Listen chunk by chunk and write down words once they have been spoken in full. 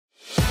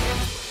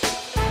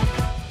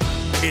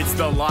It's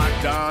the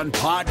Locked On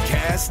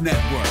Podcast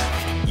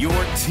Network, your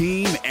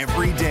team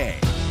every day.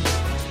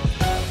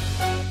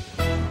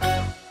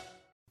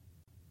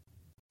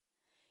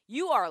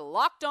 You are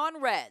Locked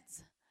On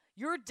Reds,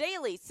 your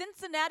daily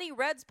Cincinnati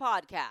Reds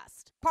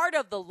podcast. Part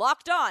of the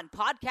Locked On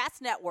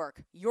Podcast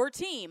Network, your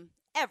team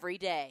every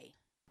day.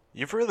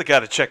 You've really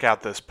got to check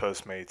out this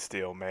Postmates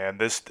deal, man.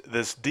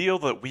 This deal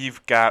that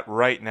we've got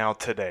right now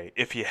today.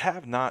 If you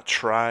have not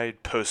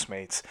tried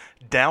Postmates,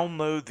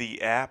 download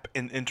the app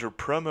and enter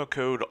promo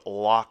code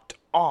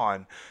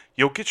LOCKEDON.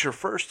 You'll get your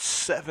first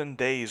 7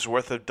 days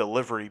worth of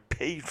delivery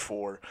paid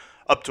for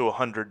up to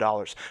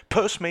 $100.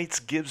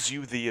 Postmates gives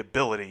you the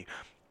ability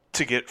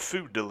to get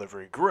food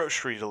delivery,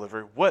 grocery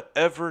delivery,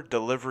 whatever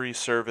delivery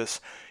service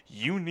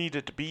you need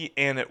it to be,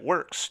 and it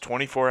works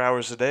 24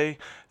 hours a day,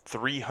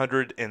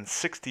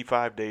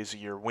 365 days a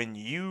year. When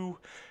you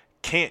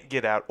can't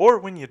get out, or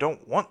when you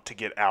don't want to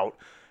get out,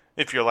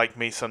 if you're like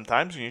me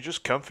sometimes and you're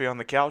just comfy on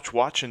the couch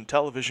watching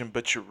television,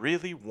 but you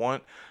really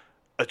want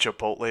a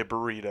Chipotle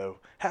burrito,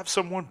 have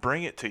someone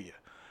bring it to you.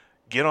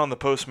 Get on the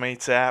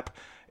Postmates app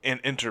and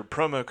enter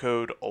promo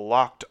code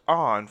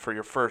LOCKEDON for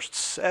your first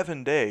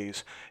 7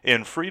 days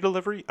in free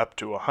delivery up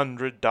to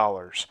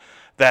 $100.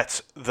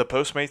 That's the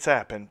Postmates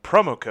app and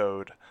promo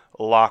code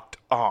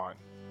LOCKEDON.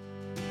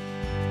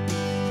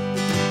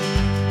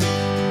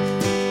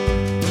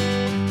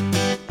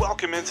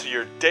 Welcome into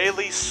your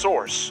daily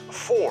source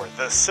for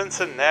the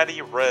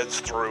Cincinnati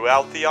Reds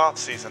throughout the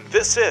offseason.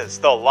 This is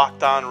the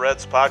Locked On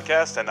Reds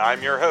podcast, and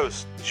I'm your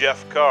host,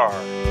 Jeff Carr.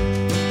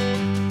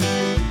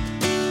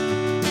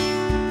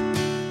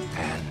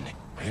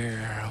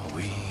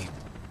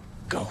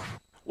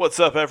 What's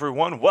up,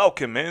 everyone?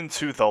 Welcome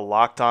into the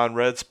Locked On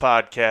Reds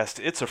podcast.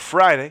 It's a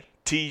Friday,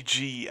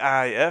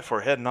 TGIF.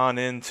 We're heading on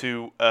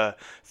into a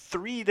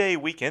 3-day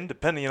weekend,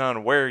 depending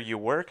on where you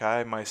work.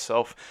 I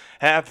myself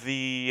have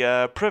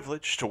the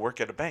privilege to work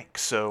at a bank,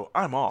 so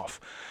I'm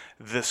off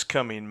this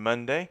coming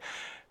Monday.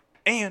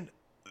 And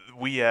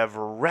we have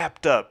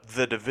wrapped up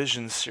the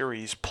Division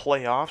Series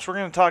playoffs. We're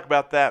going to talk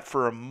about that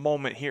for a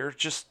moment here,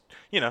 just,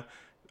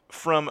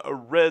 from a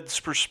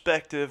Reds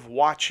perspective,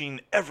 watching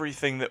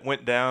everything that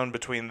went down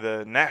between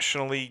the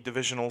National League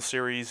Divisional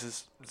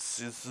Series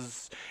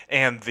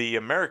and the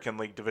American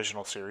League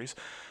Divisional Series.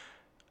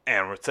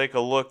 And we'll take a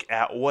look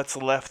at what's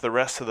left the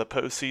rest of the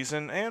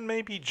postseason and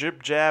maybe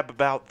jib-jab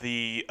about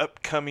the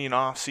upcoming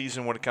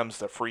offseason when it comes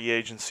to free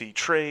agency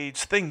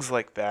trades, things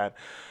like that.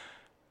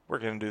 We're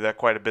going to do that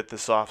quite a bit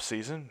this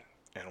offseason,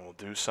 and we'll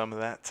do some of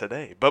that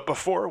today. But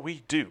before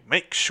we do,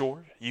 make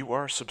sure you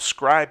are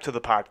subscribed to the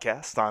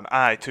podcast on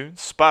iTunes,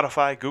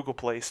 Spotify, Google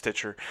Play,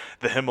 Stitcher,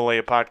 the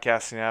Himalaya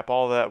podcasting app,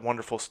 all that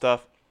wonderful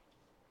stuff.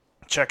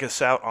 Check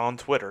us out on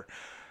Twitter,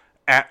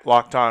 at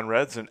Locked On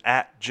Reds and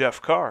at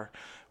Jeff Carr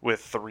with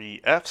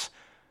 3 Fs.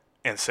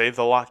 And save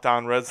the Locked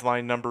On Reds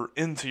line number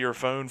into your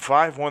phone,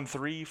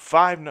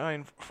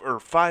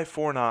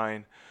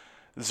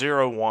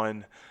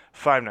 549-0159.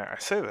 I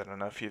say that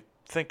enough, you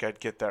think I'd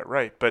get that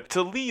right. But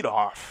to lead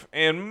off,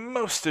 and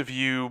most of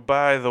you,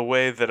 by the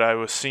way that I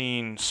was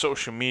seeing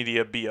social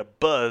media be a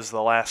buzz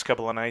the last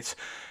couple of nights,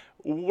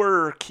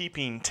 were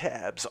keeping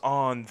tabs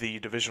on the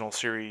Divisional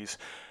Series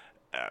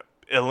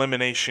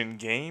elimination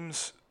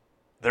games.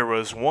 There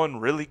was one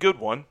really good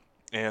one,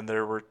 and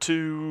there were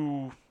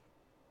two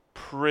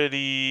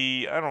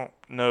pretty, I don't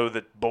know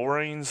that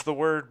boring's the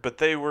word, but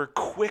they were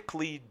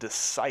quickly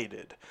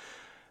decided.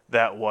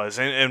 That was,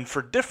 and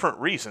for different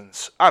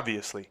reasons,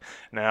 obviously.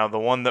 Now, the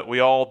one that we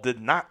all did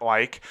not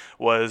like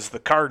was the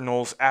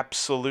Cardinals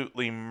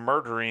absolutely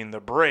murdering the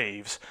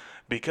Braves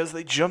because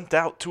they jumped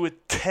out to a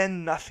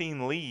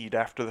 10-0 lead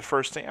after the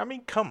first inning. I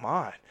mean, come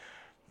on.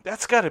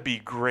 That's got to be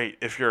great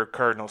if you're a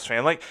Cardinals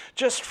fan. Like,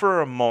 just for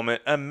a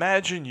moment,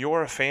 imagine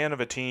you're a fan of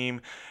a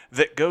team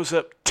that goes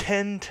up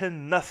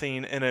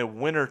 10-0 in a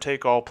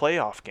winner-take-all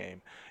playoff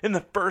game in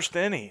the first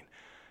inning.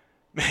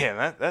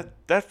 Man,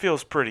 that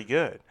feels pretty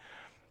good.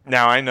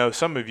 Now, I know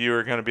some of you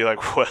are going to be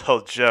like,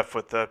 well, Jeff,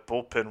 with that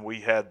bullpen we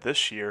had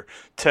this year,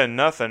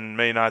 10-0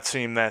 may not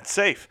seem that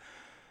safe.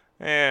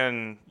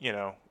 And,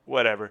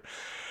 whatever.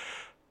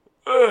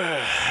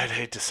 I'd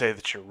hate to say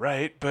that you're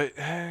right, but,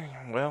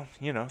 well,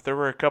 there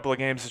were a couple of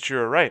games that you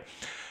were right.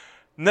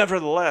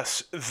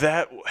 Nevertheless,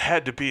 that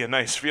had to be a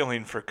nice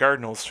feeling for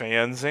Cardinals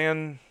fans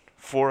and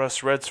for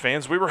us Reds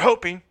fans. We were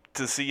hoping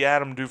to see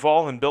Adam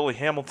Duvall and Billy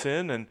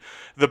Hamilton and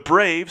the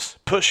Braves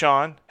push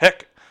on.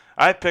 Heck,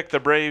 I picked the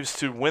Braves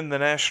to win the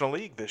National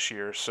League this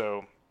year,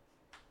 so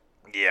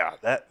yeah,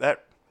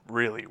 that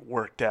really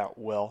worked out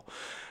well.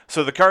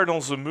 So the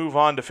Cardinals will move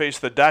on to face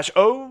the Dodgers.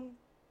 Oh,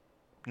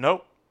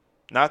 nope,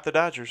 not the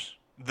Dodgers.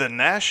 The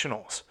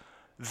Nationals.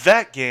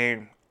 That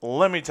game,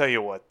 let me tell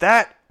you what,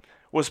 that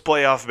was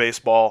playoff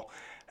baseball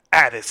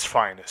at its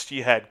finest.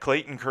 You had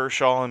Clayton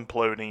Kershaw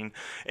imploding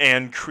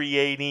and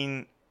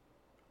creating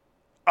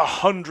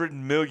 100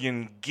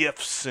 million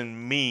GIFs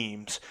and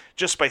memes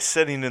just by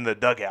sitting in the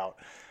dugout.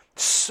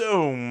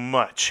 So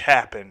much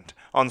happened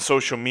on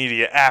social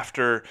media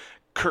after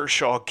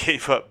Kershaw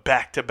gave up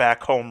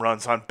back-to-back home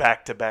runs on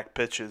back-to-back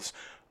pitches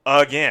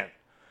again.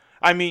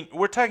 I mean,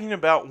 we're talking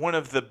about one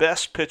of the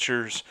best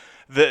pitchers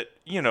that,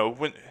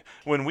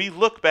 when we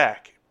look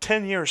back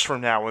 10 years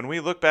from now, when we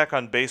look back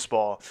on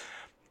baseball,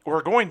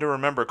 we're going to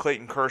remember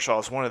Clayton Kershaw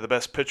as one of the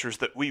best pitchers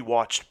that we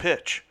watched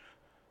pitch.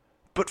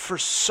 But for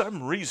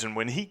some reason,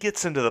 when he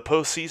gets into the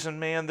postseason,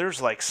 man, there's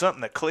like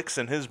something that clicks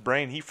in his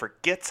brain. He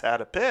forgets how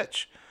to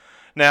pitch.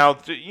 Now,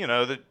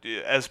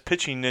 as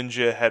Pitching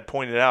Ninja had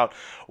pointed out,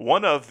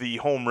 one of the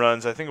home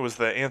runs, I think it was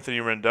the Anthony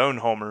Rendon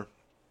homer,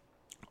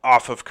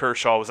 off of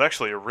Kershaw was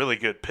actually a really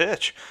good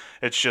pitch.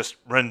 It's just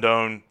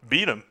Rendon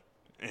beat him.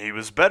 He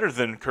was better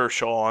than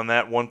Kershaw on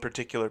that one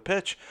particular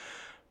pitch.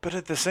 But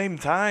at the same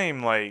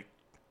time, like,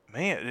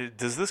 man,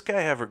 does this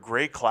guy have a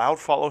gray cloud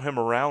follow him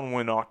around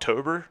when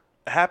October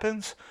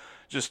happens?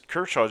 Just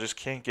Kershaw just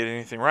can't get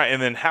anything right.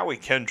 And then Howie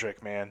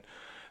Kendrick, man,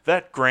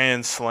 that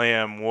grand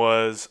slam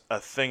was a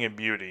thing of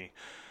beauty.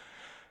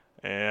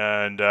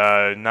 And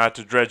not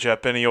to dredge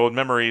up any old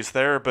memories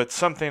there, but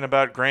something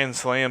about grand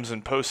slams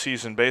and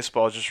postseason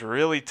baseball just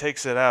really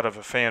takes it out of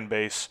a fan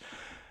base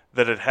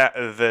that it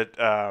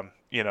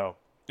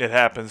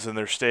happens in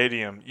their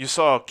stadium. You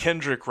saw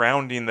Kendrick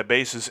rounding the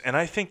bases, and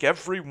I think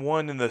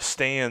everyone in the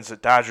stands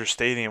at Dodger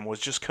Stadium was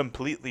just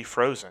completely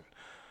frozen.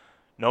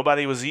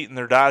 Nobody was eating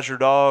their Dodger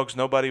dogs.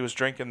 Nobody was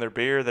drinking their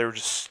beer. They were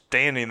just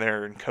standing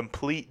there in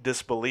complete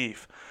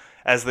disbelief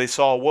as they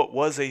saw what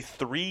was a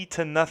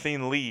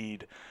 3-0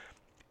 lead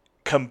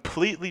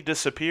completely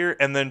disappear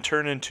and then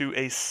turn into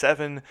a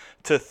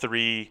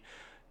 7-3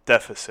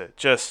 deficit.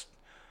 Just,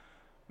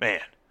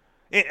 man.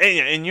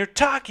 And you're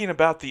talking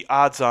about the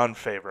odds-on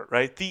favorite,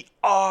 right? The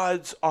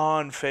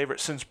odds-on favorite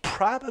since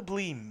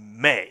probably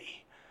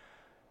May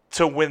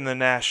to win the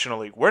National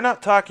League. We're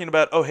not talking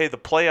about, oh, hey, the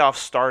playoffs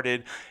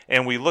started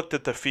and we looked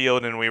at the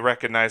field and we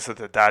recognized that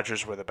the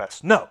Dodgers were the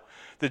best. No,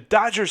 the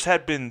Dodgers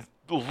had been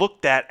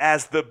looked at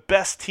as the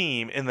best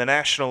team in the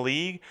National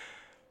League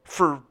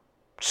for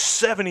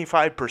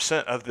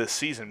 75% of this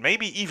season,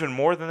 maybe even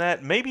more than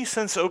that, maybe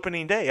since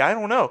opening day. I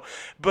don't know.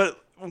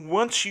 But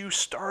once you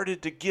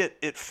started to get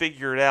it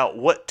figured out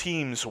what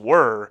teams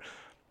were,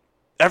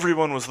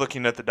 everyone was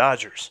looking at the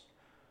Dodgers.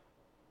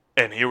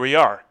 And here we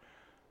are.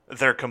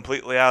 They're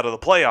completely out of the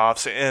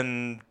playoffs,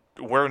 and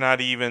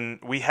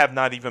we have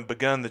not even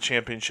begun the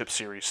championship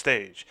series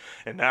stage.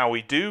 And now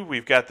we do.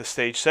 We've got the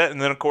stage set. And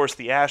then, of course,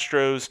 the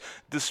Astros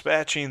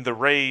dispatching the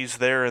Rays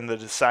there in the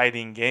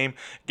deciding game.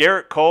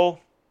 Garrett Cole,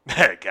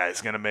 that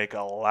guy's going to make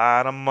a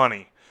lot of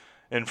money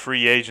in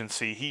free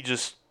agency. He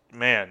just,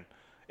 man,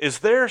 is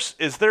there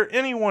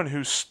anyone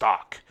whose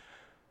stock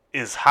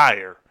is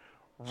higher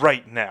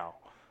right now?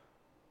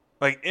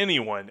 Like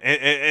anyone.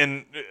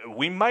 And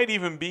we might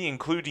even be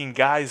including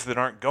guys that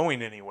aren't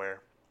going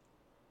anywhere.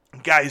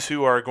 Guys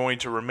who are going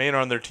to remain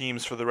on their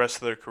teams for the rest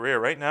of their career.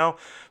 Right now,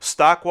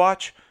 stock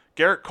watch,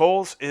 Garrett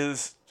Cole's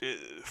is,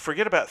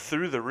 forget about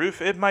through the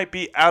roof. It might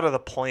be out of the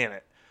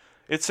planet.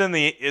 It's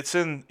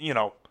in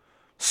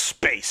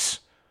space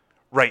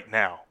right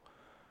now.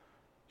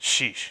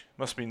 Sheesh.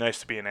 Must be nice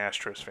to be an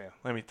Astros fan,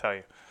 let me tell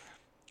you.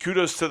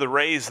 Kudos to the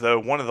Rays, though,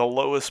 one of the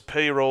lowest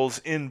payrolls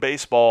in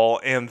baseball,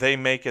 and they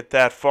make it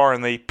that far,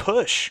 and they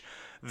push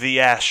the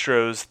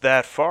Astros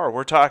that far.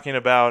 We're talking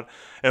about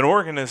an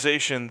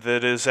organization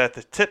that is at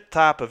the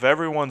tip-top of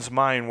everyone's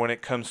mind when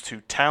it comes to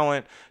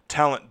talent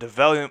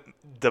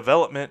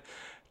development,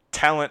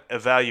 talent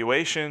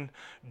evaluation,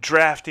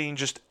 drafting,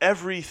 just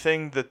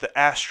everything that the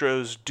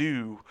Astros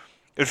do.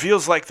 It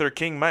feels like they're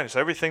King Midas.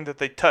 Everything that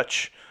they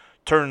touch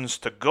turns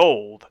to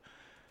gold.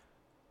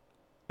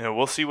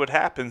 We'll see what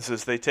happens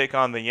as they take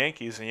on the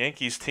Yankees, a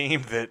Yankees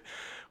team that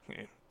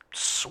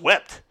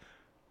swept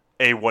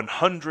a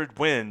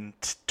 100-win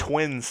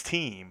Twins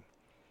team.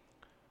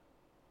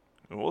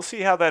 We'll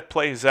see how that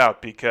plays out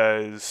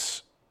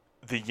because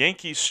the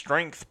Yankees'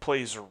 strength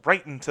plays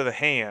right into the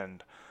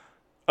hand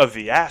of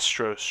the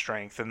Astros'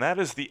 strength, and that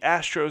is the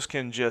Astros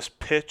can just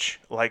pitch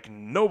like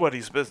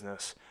nobody's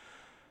business.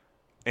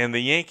 And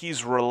the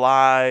Yankees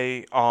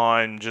rely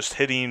on just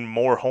hitting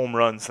more home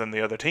runs than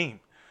the other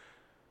team.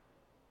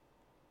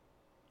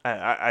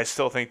 I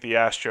still think the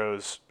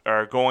Astros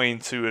are going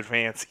to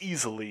advance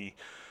easily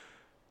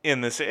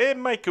in this. It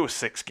might go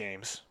 6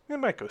 games.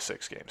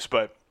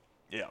 But,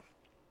 yeah.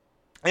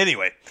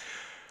 Anyway,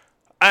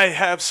 I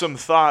have some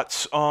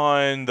thoughts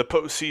on the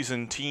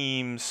postseason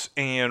teams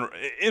and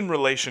in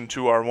relation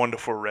to our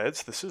wonderful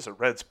Reds. This is a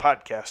Reds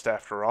podcast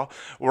after all.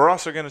 We're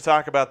also going to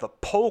talk about the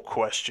poll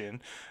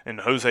question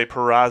and Jose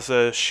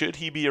Peraza, should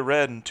he be a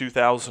Red in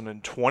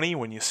 2020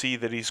 when you see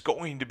that he's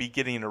going to be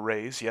getting a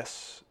raise?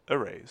 Yes, a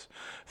raise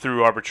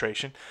through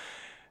arbitration.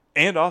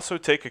 And also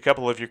take a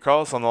couple of your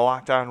calls on the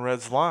Locked On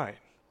Reds line.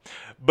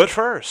 But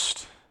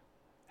first,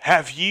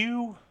 have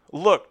you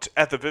looked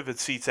at the Vivid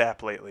Seats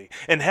app lately?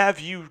 And have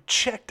you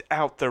checked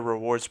out the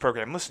rewards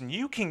program? Listen,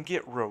 you can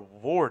get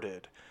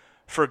rewarded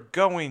for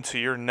going to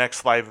your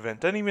next live event.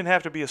 Doesn't even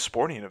have to be a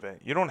sporting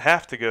event. You don't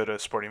have to go to a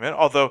sporting event,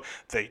 although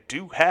they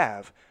do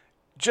have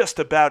just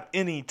about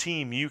any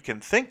team you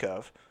can think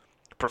of,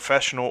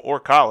 professional or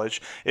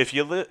college. If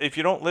you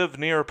don't live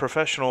near a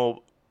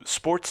professional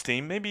sports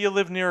team. Maybe you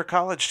live near a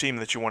college team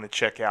that you want to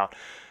check out.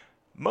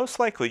 Most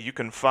likely you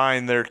can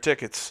find their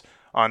tickets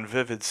on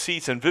Vivid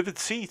Seats. And Vivid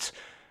Seats,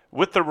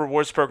 with the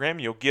rewards program,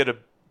 you'll get a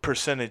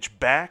percentage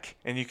back,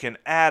 and you can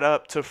add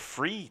up to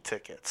free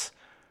tickets.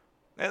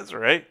 That's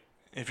right.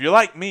 If you're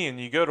like me and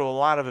you go to a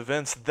lot of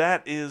events,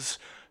 that is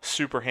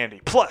super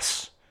handy.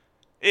 Plus,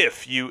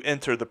 if you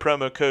enter the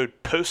promo code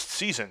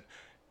POSTSEASON,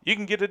 you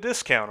can get a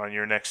discount on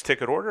your next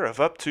ticket order of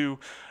up to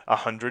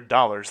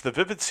 $100. The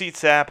Vivid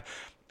Seats app,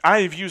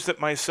 I've used it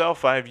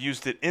myself. I've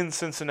used it in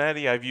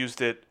Cincinnati. I've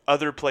used it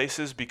other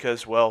places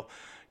because, well,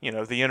 you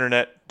know, the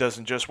internet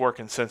doesn't just work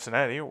in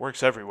Cincinnati. It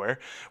works everywhere.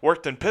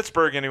 Worked in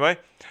Pittsburgh anyway.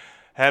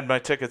 Had my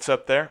tickets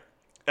up there.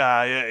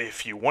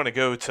 If you want to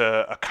go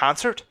to a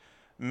concert,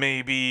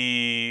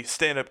 maybe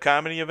stand-up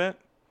comedy event,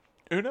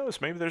 who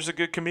knows? Maybe there's a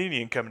good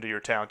comedian coming to your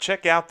town.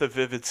 Check out the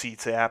Vivid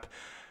Seats app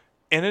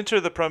and enter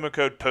the promo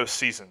code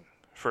POSTSEASON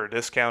for a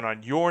discount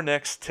on your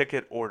next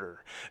ticket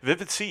order.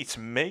 Vivid Seats,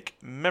 make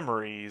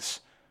memories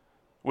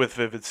with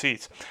Vivid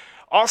Seats.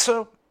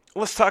 Also,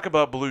 let's talk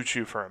about Blue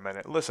Chew for a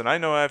minute. Listen, I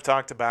know I've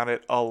talked about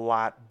it a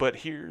lot, but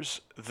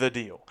here's the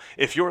deal.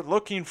 If you're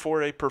looking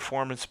for a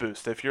performance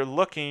boost, if you're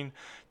looking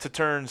to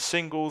turn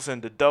singles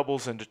into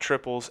doubles into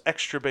triples,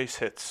 extra base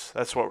hits,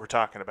 that's what we're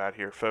talking about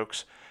here,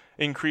 folks.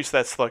 Increase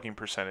that slugging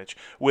percentage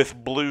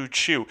with Blue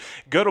Chew.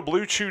 Go to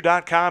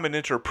BlueChew.com and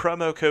enter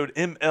promo code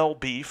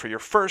MLB for your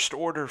first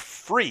order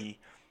free.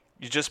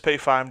 You just pay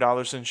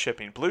 $5 in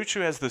shipping. Blue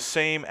Chew has the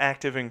same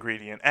active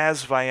ingredient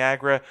as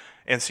Viagra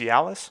and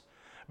Cialis,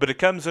 but it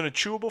comes in a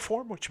chewable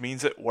form, which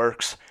means it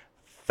works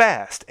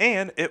fast,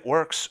 and it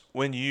works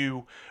when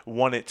you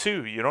want it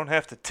to. You don't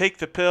have to take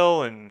the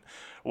pill and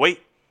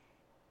wait.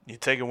 You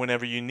take it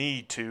whenever you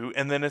need to,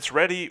 and then it's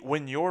ready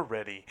when you're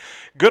ready.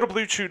 Go to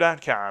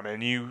BlueChew.com,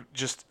 and you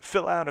just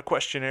fill out a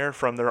questionnaire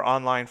from their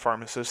online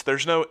pharmacist.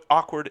 There's no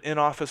awkward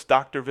in-office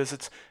doctor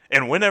visits,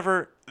 and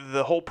whenever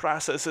the whole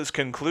process is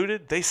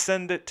concluded, they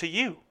send it to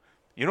you.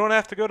 You don't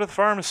have to go to the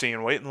pharmacy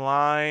and wait in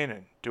line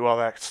and do all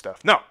that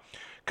stuff. No.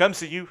 Comes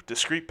to you,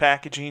 discreet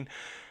packaging.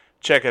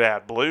 Check it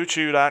out,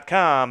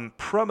 BlueChew.com,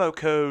 promo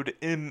code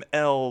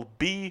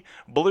MLB.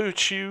 Blue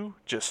Chew,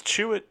 just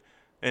chew it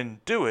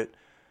and do it.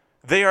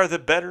 They are the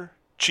better,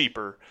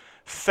 cheaper,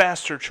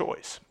 faster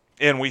choice.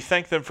 And we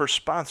thank them for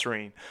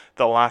sponsoring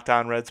the Locked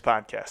On Reds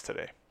podcast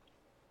today.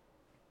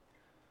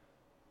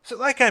 So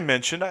like I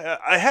mentioned,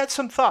 I had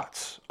some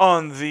thoughts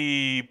on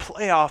the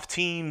playoff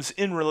teams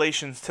in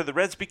relation to the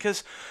Reds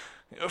because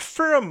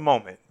for a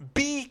moment,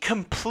 be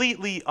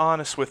completely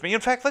honest with me.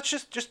 In fact, let's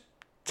just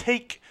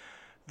take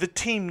the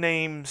team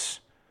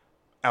names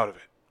out of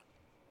it.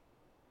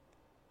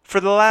 For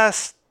the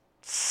last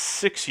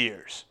 6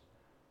 years,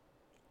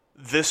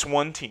 this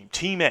one team,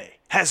 Team A,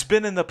 has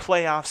been in the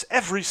playoffs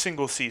every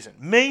single season,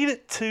 made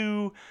it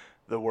to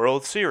the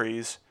World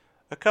Series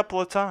a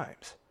couple of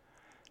times,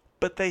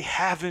 but they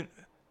haven't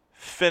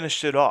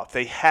finished it off.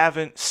 They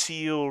haven't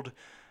sealed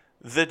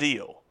the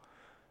deal.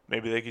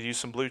 Maybe they could use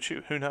some Blue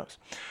Chew. Who knows?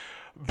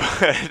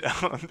 But,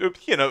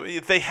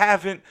 they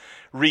haven't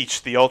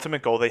reached the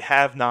ultimate goal. They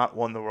have not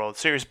won the World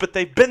Series, but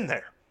they've been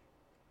there.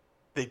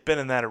 They've been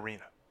in that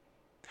arena.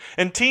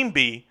 And Team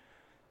B,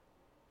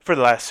 for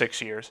the last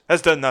 6 years,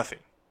 has done nothing.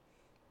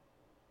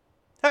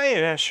 Hey,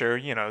 yeah, sure,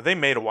 they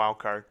made a wild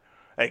card.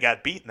 They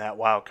got beat in that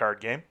wild card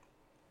game.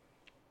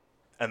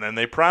 And then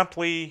they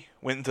promptly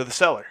went into the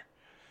cellar.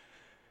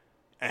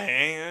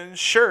 And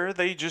sure,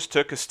 they just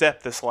took a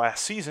step this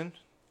last season.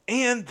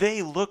 And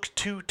they look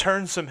to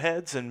turn some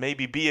heads and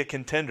maybe be a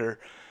contender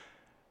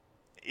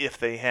if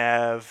they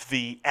have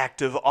the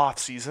active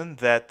offseason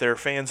that their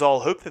fans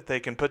all hope that they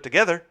can put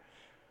together.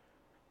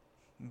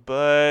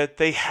 But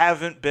they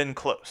haven't been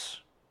close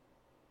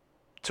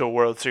to a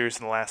World Series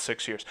in the last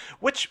 6 years.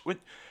 Which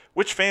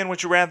fan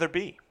would you rather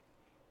be?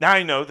 Now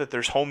I know that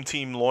there's home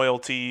team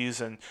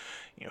loyalties and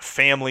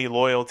family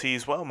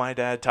loyalties. Well, my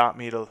dad taught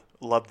me to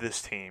love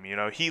this team.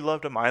 He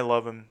loved him, I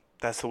love him.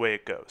 That's the way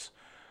it goes.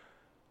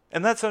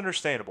 And that's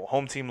understandable,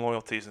 home team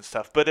loyalties and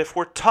stuff. But if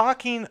we're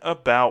talking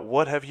about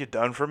what have you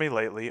done for me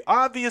lately,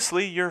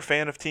 obviously you're a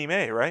fan of Team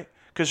A, right?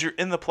 Because you're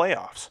in the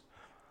playoffs.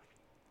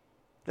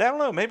 I don't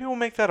know, maybe we'll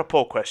make that a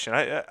poll question.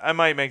 I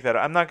might make that.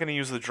 I'm not going to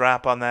use the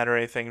drop on that or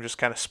anything. I'm just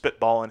kind of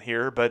spitballing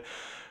here. But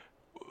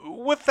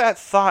with that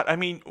thought,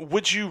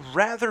 would you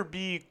rather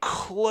be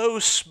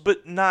close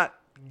but not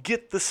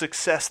get the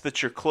success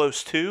that you're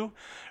close to?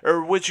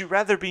 Or would you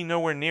rather be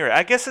nowhere near it?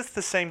 I guess it's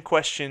the same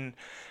question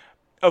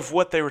of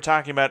what they were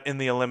talking about in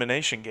the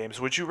elimination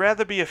games. Would you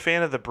rather be a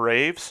fan of the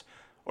Braves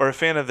or a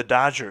fan of the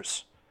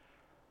Dodgers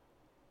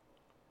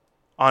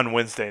on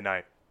Wednesday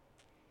night?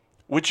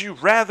 Would you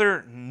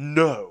rather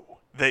know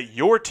that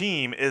your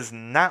team is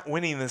not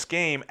winning this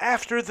game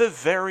after the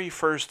very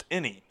first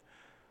inning?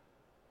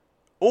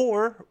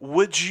 Or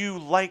would you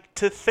like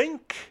to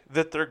think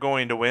that they're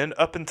going to win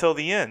up until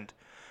the end?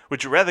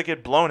 Would you rather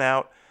get blown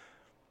out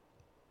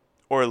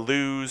or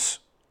lose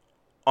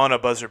on a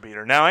buzzer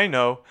beater? Now, I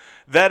know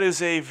that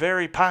is a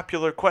very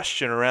popular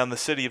question around the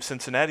city of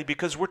Cincinnati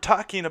because we're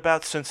talking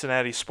about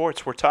Cincinnati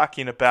sports. We're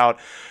talking about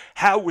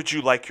how would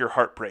you like your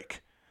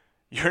heartbreak?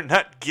 You're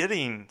not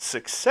getting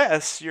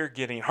success, you're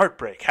getting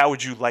heartbreak. How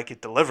would you like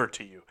it delivered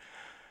to you?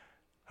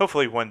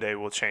 Hopefully one day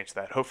we'll change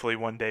that. Hopefully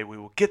one day we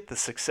will get the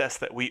success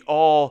that we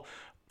all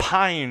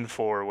pine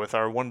for with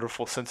our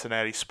wonderful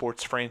Cincinnati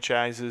sports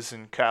franchises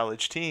and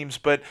college teams.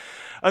 But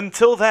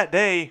until that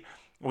day,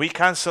 we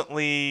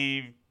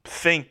constantly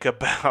think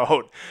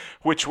about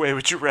which way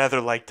would you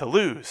rather like to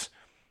lose.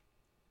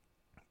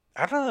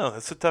 I don't know.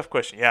 That's a tough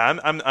question. Yeah,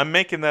 I'm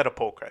making that a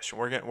poll question.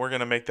 We're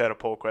gonna make that a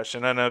poll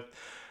question. And I'm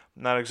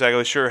not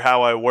exactly sure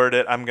how I word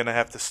it. I'm gonna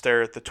have to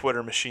stare at the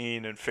Twitter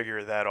machine and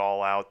figure that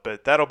all out.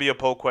 But that'll be a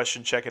poll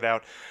question. Check it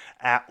out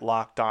at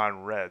Locked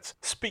On Reds.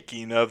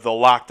 Speaking of the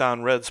Locked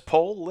On Reds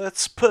poll,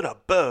 let's put a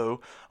bow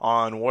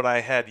on what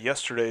I had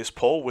yesterday's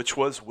poll, which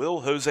was,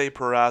 will Jose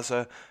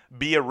Peraza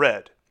be a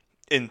Red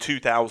in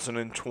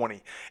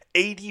 2020?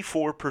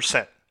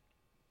 84%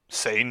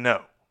 say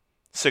no.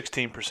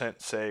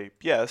 16% say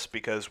yes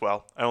because,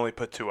 well, I only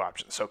put two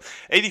options. So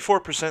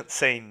 84%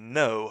 say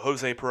no,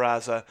 Jose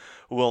Peraza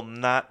will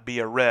not be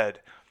a Red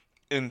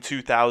in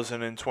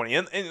 2020.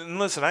 And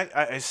listen,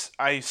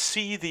 I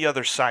see the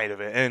other side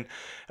of it.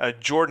 And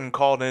Jordan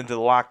called into the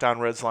Locked On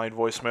Reds line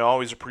voicemail.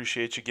 Always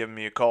appreciate you giving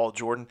me a call,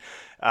 Jordan.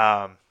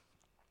 And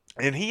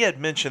he had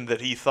mentioned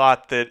that he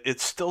thought that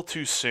it's still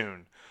too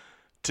soon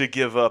to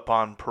give up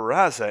on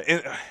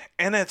Peraza.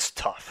 And it's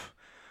tough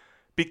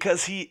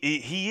because he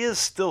is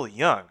still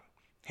young.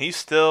 He's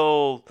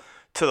still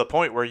to the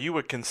point where you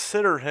would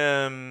consider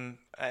him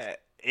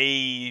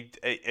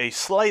a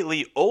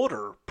slightly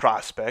older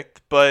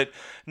prospect, but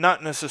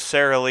not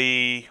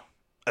necessarily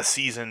a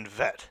seasoned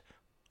vet.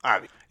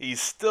 I mean,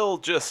 he's still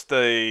just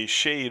a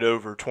shade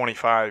over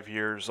 25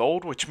 years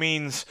old, which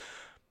means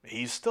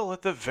he's still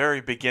at the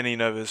very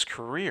beginning of his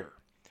career.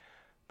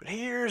 But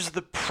here's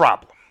the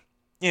problem.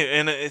 Yeah,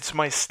 and it's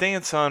my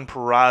stance on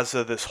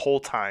Peraza this whole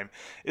time,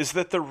 is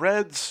that the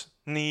Reds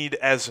need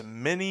as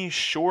many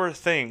sure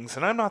things,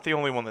 and I'm not the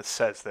only one that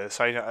says this.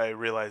 I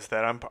realize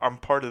that I'm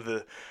part of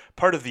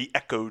the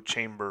echo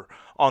chamber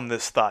on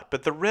this thought,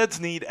 but the Reds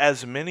need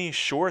as many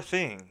sure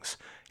things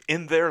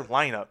in their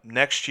lineup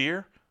next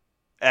year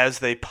as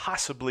they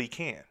possibly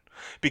can,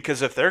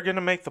 because if they're going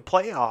to make the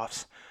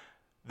playoffs,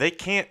 they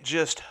can't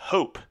just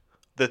hope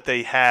that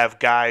they have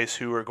guys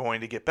who are going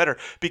to get better,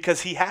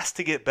 because he has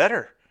to get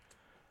better.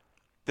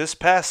 This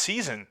past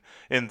season,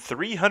 in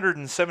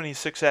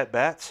 376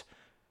 at-bats,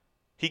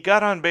 he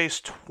got on base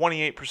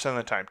 28% of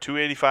the time,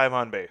 285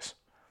 on base.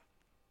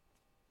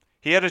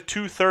 He had a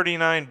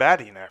 239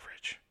 batting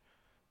average.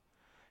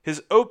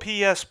 His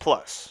OPS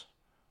plus,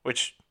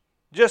 which,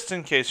 just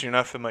in case you're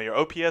not familiar,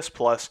 OPS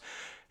plus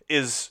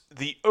is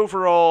the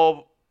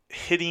overall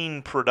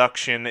hitting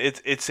production.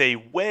 It's a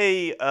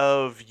way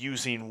of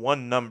using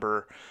one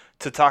number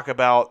to talk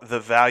about the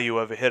value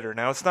of a hitter.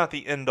 Now, it's not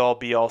the end-all,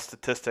 be-all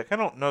statistic. I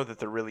don't know that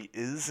there really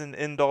is an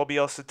end-all,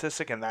 be-all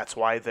statistic, and that's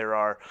why there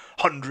are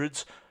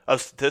hundreds of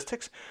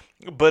statistics,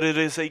 but it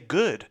is a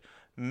good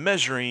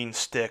measuring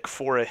stick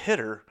for a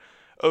hitter.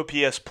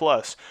 OPS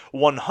plus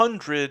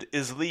 100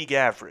 is league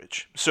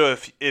average. So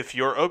if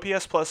your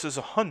OPS plus is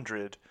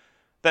 100,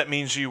 that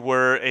means you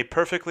were a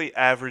perfectly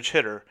average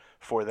hitter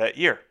for that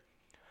year.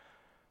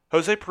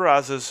 Jose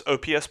Peraza's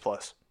OPS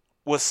plus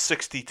was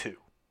 62.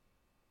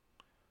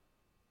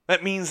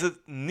 That means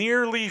that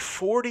nearly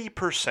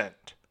 40%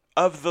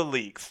 of the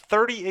league,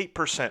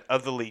 38%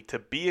 of the league to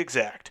be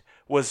exact,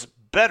 was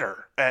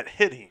better at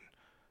hitting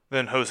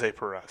than Jose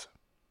Peraza.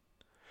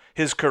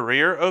 His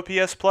career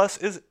OPS plus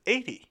is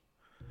 80.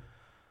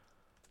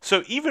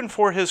 So even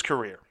for his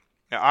career,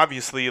 now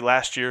obviously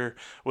last year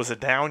was a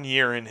down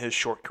year in his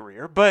short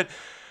career, but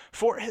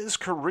for his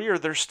career,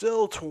 there's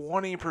still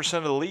 20%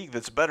 of the league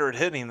that's better at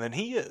hitting than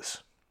he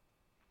is.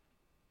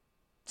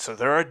 So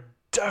there are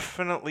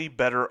definitely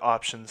better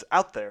options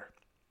out there.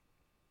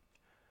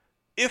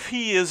 If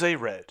he is a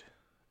Red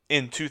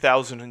in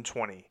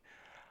 2020,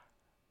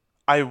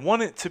 I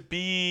want it to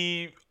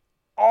be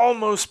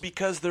almost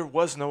because there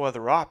was no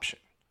other option.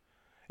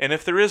 And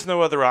if there is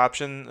no other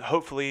option,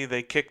 hopefully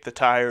they kicked the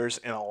tires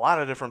in a lot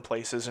of different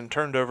places and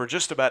turned over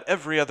just about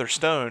every other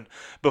stone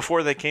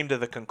before they came to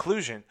the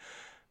conclusion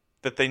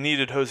that they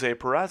needed Jose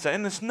Peraza.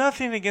 And there's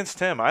nothing against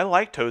him. I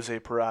liked Jose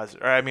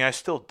Peraza. I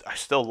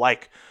still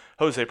like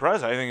Jose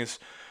Peraza. I think it's,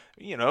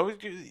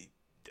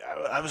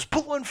 I was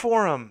pulling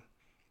for him.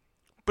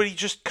 But he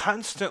just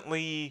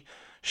constantly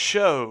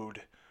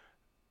showed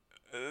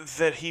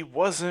that he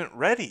wasn't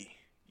ready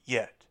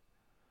yet.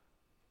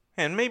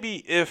 And maybe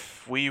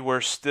if we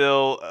were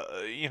still,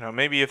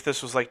 maybe if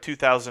this was like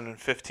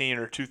 2015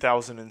 or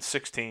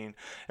 2016,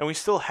 and we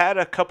still had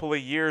a couple of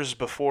years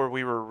before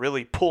we were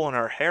really pulling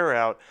our hair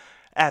out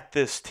at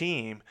this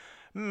team,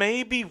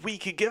 maybe we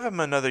could give him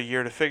another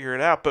year to figure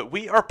it out. But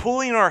we are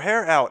pulling our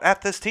hair out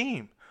at this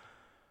team.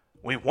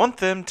 We want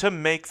them to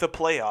make the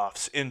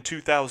playoffs in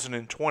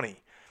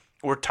 2020.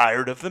 We're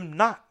tired of them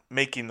not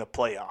making the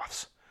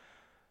playoffs.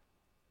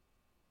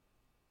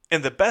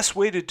 And the best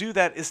way to do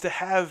that is to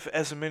have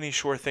as many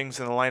sure things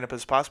in the lineup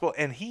as possible,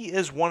 and he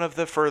is one of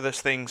the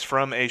furthest things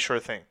from a sure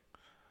thing.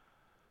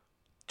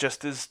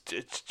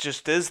 It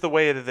just is the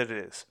way that it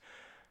is.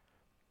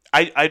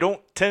 I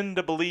don't tend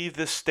to believe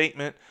this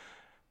statement,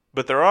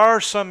 but there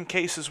are some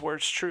cases where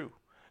it's true.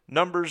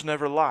 Numbers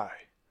never lie.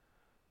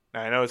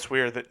 Now, I know it's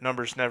weird that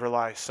numbers never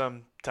lie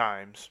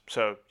sometimes.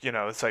 So,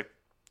 it's like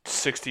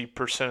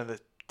 60% of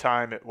the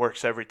time it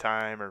works every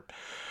time or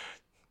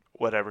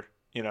whatever.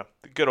 The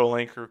good old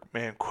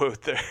Anchorman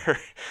quote there.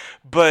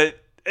 But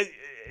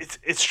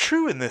it's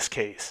true in this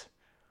case.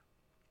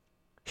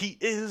 He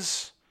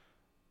is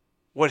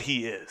what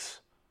he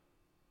is.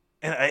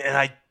 And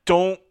I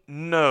don't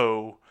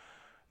know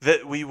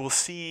that we will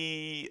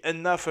see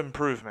enough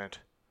improvement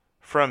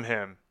from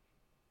him.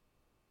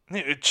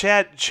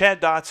 Chad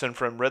Dotson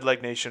from Red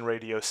Leg Nation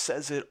Radio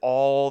says it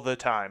all the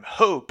time.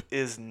 Hope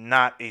is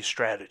not a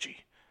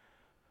strategy.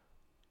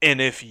 And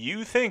if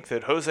you think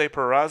that Jose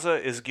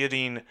Peraza is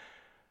getting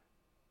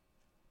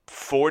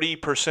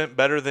 40%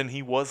 better than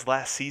he was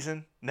last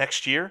season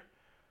next year,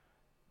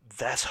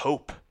 that's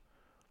hope.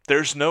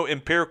 There's no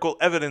empirical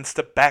evidence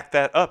to back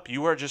that up.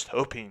 You are just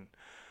hoping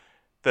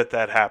that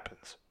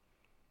happens.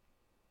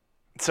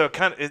 So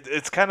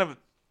it's kind of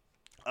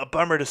a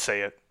bummer to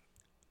say it,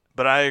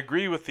 but I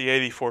agree with the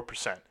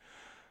 84%.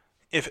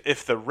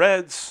 If the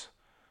Reds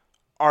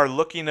are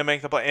looking to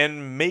make the play,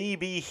 and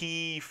maybe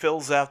he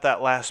fills out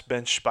that last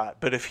bench spot,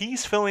 but if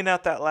he's filling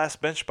out that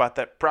last bench spot,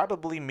 that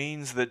probably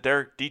means that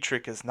Derek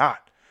Dietrich is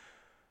not.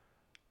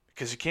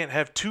 Because you can't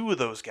have two of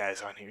those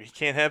guys on here. You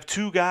can't have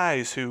two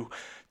guys who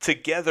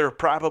together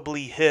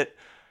probably hit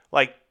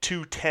like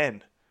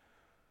 210.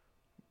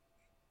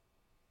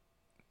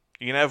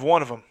 You can have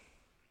one of them.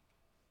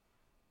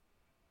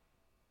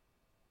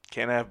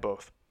 Can't have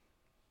both.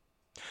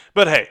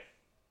 But hey,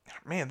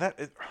 man,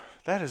 that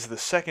is the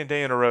second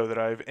day in a row that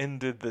I've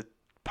ended the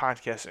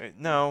podcast.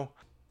 No.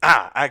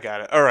 I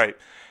got it. All right.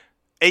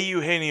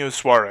 Eugenio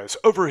Suarez,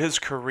 over his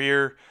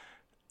career,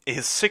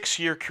 his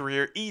 6-year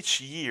career,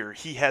 each year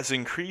he has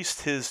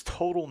increased his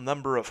total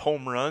number of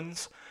home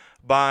runs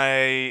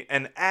by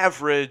an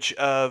average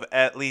of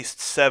at least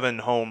 7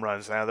 home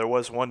runs. Now, there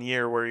was one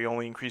year where he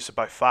only increased it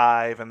by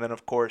 5, and then,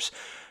 of course,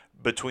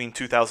 between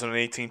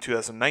 2018 and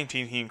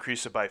 2019, he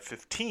increased it by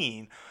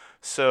 15.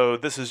 So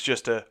this is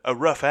just a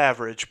rough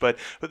average, but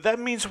that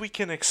means we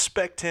can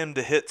expect him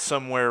to hit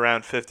somewhere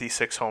around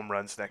 56 home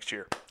runs next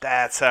year.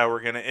 That's how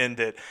we're going to end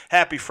it.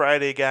 Happy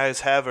Friday,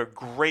 guys. Have a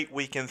great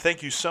weekend.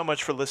 Thank you so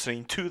much for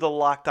listening to the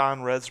Locked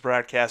On Reds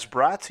broadcast,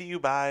 brought to you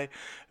by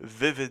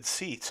Vivid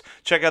Seats.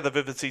 Check out the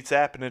Vivid Seats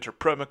app and enter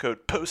promo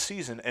code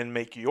POSTSEASON and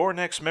make your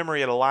next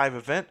memory at a live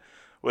event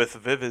with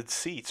Vivid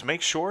Seats.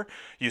 Make sure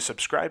you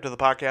subscribe to the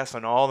podcast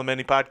on all the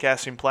many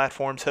podcasting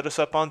platforms. Hit us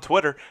up on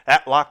Twitter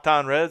at Locked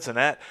On Reds and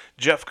at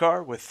Jeff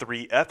Carr with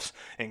 3 Fs,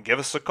 and give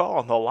us a call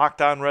on the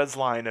Locked On Reds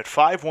line at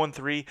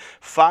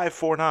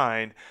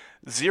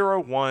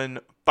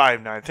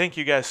 513-549-0159. Thank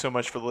you guys so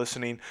much for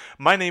listening.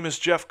 My name is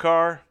Jeff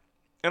Carr,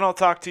 and I'll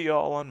talk to you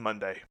all on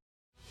Monday.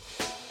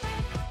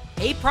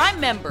 Hey, Prime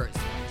members,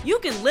 you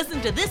can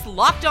listen to this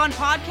Locked On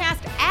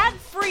podcast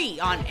ad-free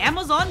on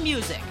Amazon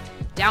Music.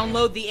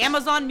 Download the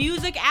Amazon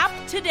Music app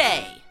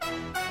today.